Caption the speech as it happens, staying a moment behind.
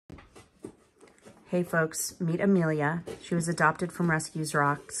Hey folks, meet Amelia. She was adopted from Rescues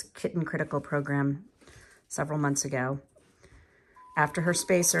Rock's Kitten Critical program several months ago. After her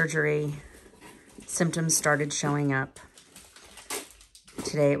spay surgery, symptoms started showing up.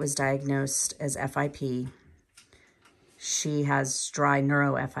 Today it was diagnosed as FIP. She has dry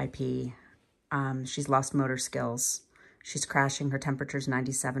neuro FIP. She's lost motor skills. She's crashing. Her temperature's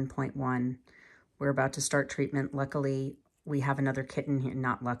 97.1. We're about to start treatment. Luckily, we have another kitten here.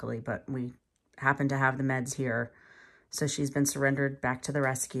 Not luckily, but we happen to have the meds here. So she's been surrendered back to the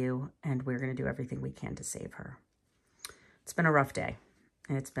rescue, and we're going to do everything we can to save her. It's been a rough day.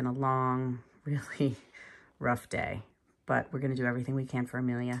 And it's been a long, really rough day. But we're going to do everything we can for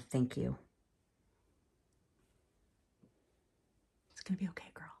Amelia. Thank you. It's going to be okay,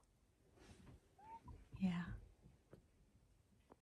 girl. Yeah.